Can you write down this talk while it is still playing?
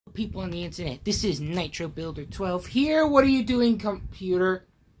people on the internet? This is Nitro Builder 12 here. What are you doing, computer?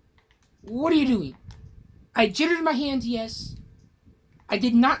 What are you doing? I jittered my hands, yes. I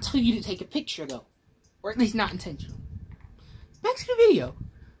did not tell you to take a picture, though. Or at least not intentional. Back to the video.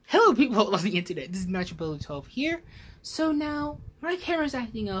 Hello, people on the internet. This is Nitro Builder 12 here. So now, my camera's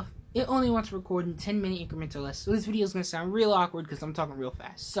acting up. It only wants to record in 10-minute increments or less. So this video is going to sound real awkward because I'm talking real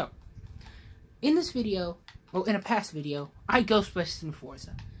fast. So, in this video, well, in a past video, I ghost busted in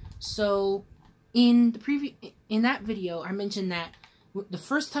Forza. So, in that video, I mentioned that the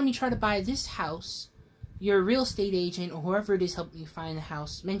first time you try to buy this house, your real estate agent or whoever it is helping you find the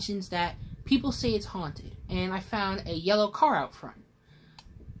house mentions that people say it's haunted. And I found a yellow car out front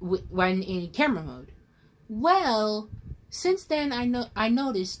when in camera mode. Well, since then I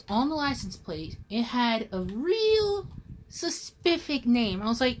noticed on the license plate it had a real suspicious name. I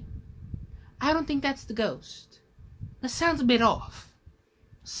was like, I don't think that's the ghost. That sounds a bit off.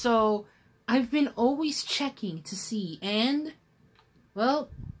 So I've been always checking to see, and well,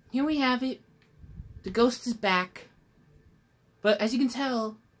 here we have it. The ghost is back. But as you can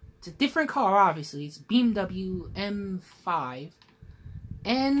tell, it's a different car, obviously. It's a BMW M5.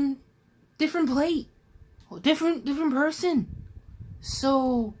 And different plate. Different person.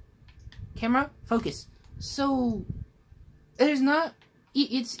 So, camera, focus. So, there's not,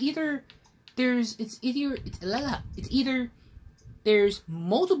 it's either there's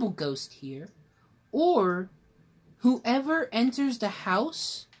multiple ghosts here, or whoever enters the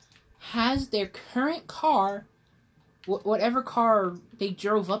house has their current car, whatever car they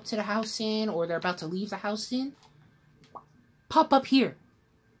drove up to the house in, or they're about to leave the house in, pop up here.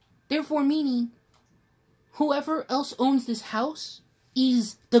 Therefore meaning, whoever else owns this house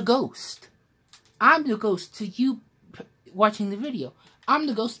is the ghost. I'm the ghost to you watching the video. I'm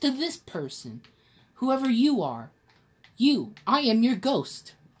the ghost to this person. Whoever you are. You. I am your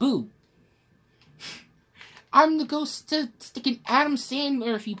ghost. Boo. I'm the ghost to sticking Adam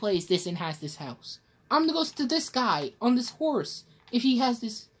Sandler if he plays this and has this house. I'm the ghost to this guy on this horse if he has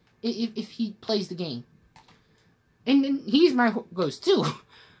this, if he plays the game. And then he's my ghost too.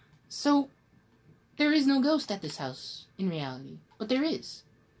 So, there is no ghost at this house in reality. But there is.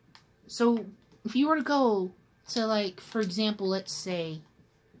 So, if you were to go to, like, for example, let's say,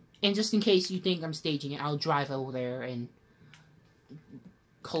 and just in case you think I'm staging it, I'll drive over there and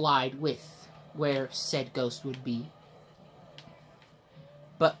collide with where said ghost would be.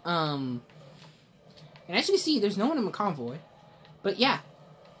 But, and as you can see, there's no one in the convoy. But yeah,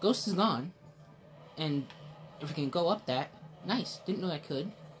 ghost is gone. And if we can go up that, nice. Didn't know I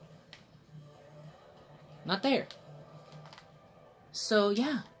could. Not there. So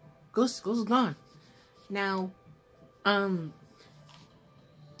yeah, ghost is gone. Now,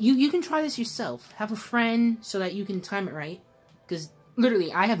 you can try this yourself. Have a friend so that you can time it right. Because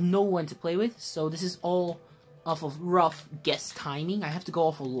literally, I have no one to play with, so this is all off of rough guess timing. I have to go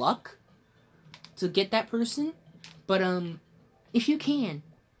off of luck to get that person. But, if you can,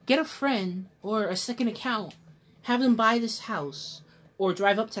 get a friend or a second account, have them buy this house, or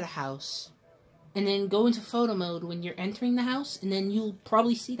drive up to the house, and then go into photo mode when you're entering the house, and then you'll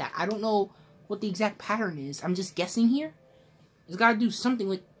probably see that. I don't know what the exact pattern is. I'm just guessing here. It's got to do something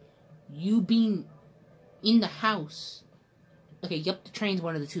with you being in the house. Okay, yep, the train's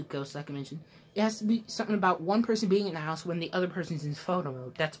one of the two ghosts, like I mentioned. It has to be something about one person being in the house when the other person's in photo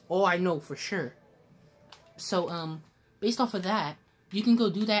mode. That's all I know for sure. So, based off of that, you can go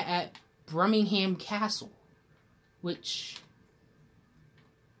do that at Birmingham Castle. Which,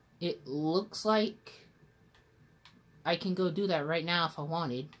 it looks like I can go do that right now if I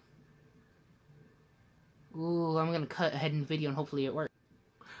wanted. Ooh, I'm gonna cut ahead in the video and hopefully it works.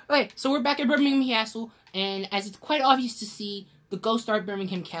 Okay, so we're back at Birmingham Castle, and as it's quite obvious to see, the ghosts are at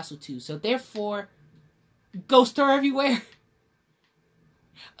Birmingham Castle too. So therefore, ghosts are everywhere.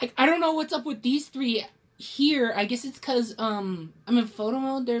 Like, I don't know what's up with these three here. I guess it's because, I'm in photo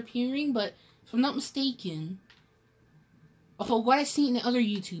mode, they're appearing, but if I'm not mistaken, off of what I've seen in other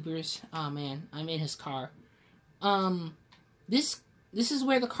YouTubers, oh man, I'm in his car. This is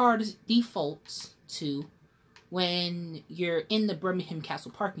where the car defaults to when you're in the Birmingham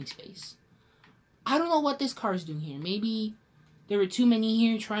Castle parking space. I don't know what this car is doing here. Maybe there were too many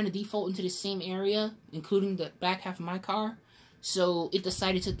here trying to default into the same area, including the back half of my car. So it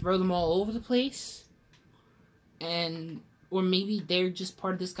decided to throw them all over the place. Or maybe they're just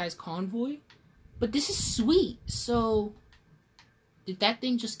part of this guy's convoy. But this is sweet. So, did that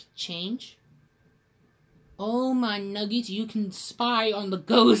thing just change? Oh my nuggets, you can spy on the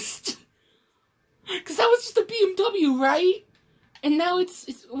ghost. Because that was just a BMW, right? And now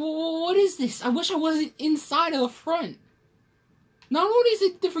it's, what is this? I wish I wasn't inside of the front. Not only is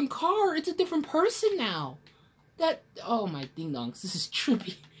it a different car, it's a different person now. Oh my ding dongs, this is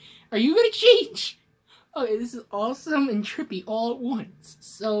trippy. Are you gonna change? Okay, this is awesome and trippy all at once.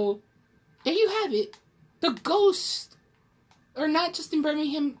 So, there you have it. The ghosts are not just in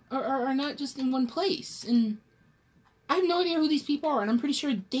Birmingham, are not just in one place. And I have no idea who these people are, and I'm pretty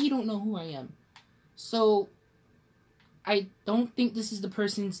sure they don't know who I am. So, I don't think this is the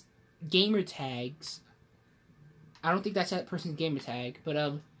person's gamer tags. I don't think that's that person's gamer tag. But,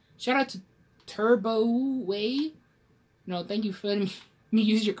 shout out to Turbo Way. No, thank you for letting me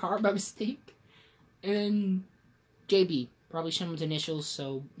use your car by mistake. And JB, probably someone's initials,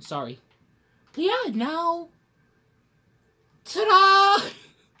 so sorry. But yeah, now, ta-da!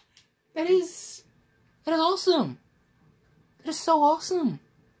 That is awesome. That is so awesome.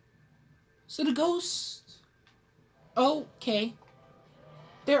 So the ghost, okay.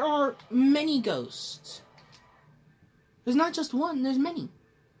 There are many ghosts. There's not just one, there's many.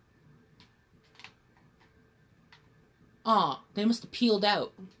 Aw, they must have peeled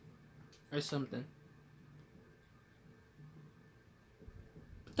out. Or something.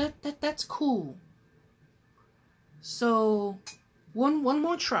 That's cool. So, one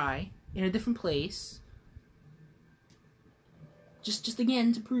more try in a different place. Just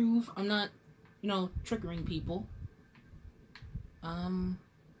again to prove I'm not, triggering people.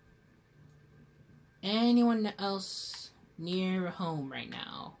 Anyone else near home right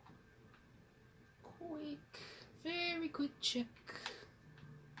now? Very quick check.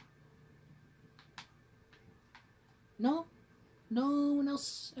 No? No one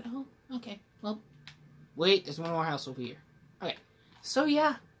else at home? Okay, well, wait, there's one more house over here. Okay, so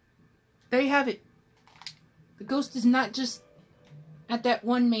yeah, there you have it. The ghost is not just at that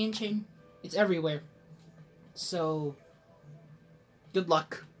one mansion, it's everywhere. So, good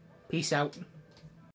luck. Peace out.